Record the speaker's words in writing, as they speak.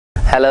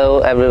Hello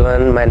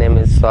everyone, my name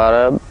is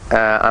Saurab.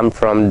 I'm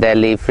from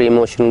Delhi Free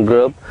Motion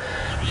Group,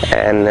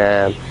 and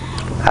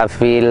I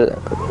feel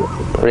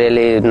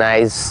really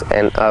nice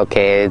and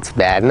okay, it's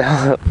bad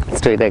now.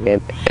 Let's do it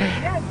again.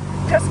 Yeah,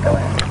 just go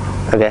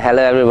ahead. Okay,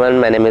 hello everyone,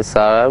 my name is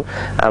Saurab.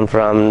 I'm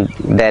from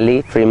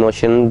Delhi Free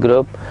Motion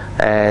Group,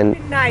 and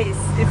Nice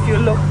if you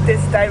look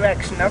this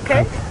direction,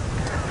 okay?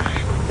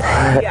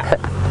 Yeah.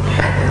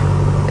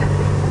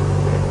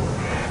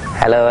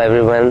 hello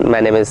everyone,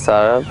 my name is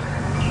Saurab.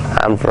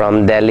 I'm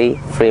from Delhi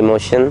Free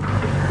Motion.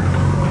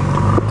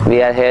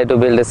 We are here to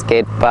build a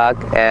skate park,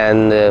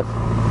 and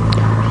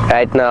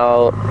right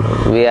now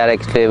we are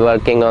actually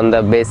working on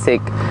the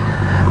basic,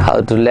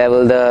 how to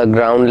level the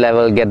ground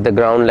level, get the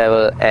ground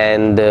level,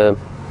 and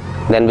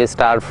then we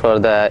start for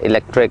the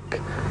electric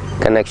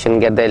connection,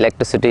 get the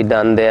electricity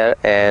done there,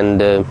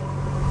 and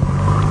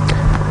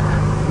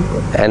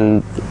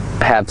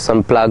have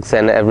some plugs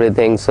and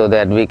everything so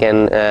that we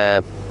can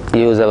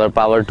use our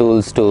power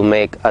tools to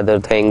make other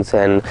things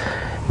and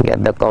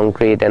get the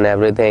concrete and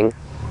everything.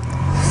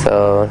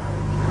 So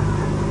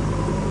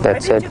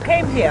that's Why it. did you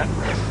came here?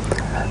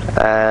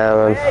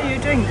 Why are you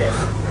doing this?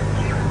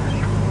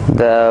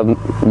 The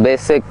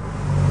basic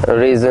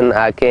reason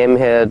I came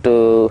here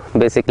to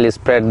basically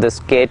spread the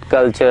skate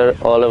culture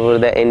all over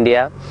the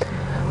India,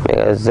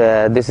 because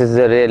this is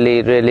a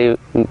really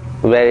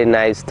very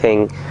nice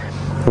thing.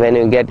 When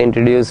you get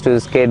introduced to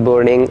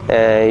skateboarding,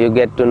 you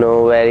get to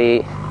know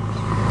very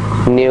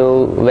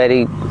new,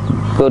 very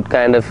good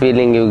kind of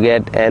feeling you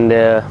get, and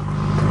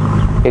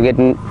you get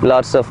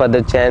lots of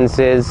other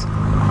chances,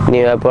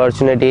 new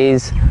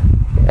opportunities,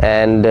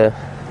 and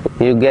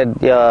you get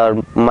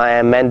your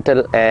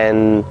mental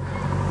and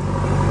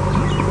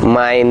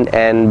mind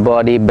and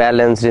body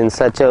balanced in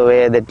such a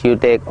way that you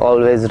take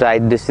always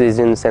right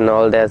decisions and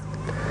all that.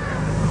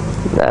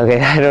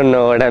 Okay, I don't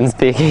know what I'm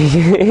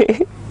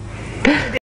speaking.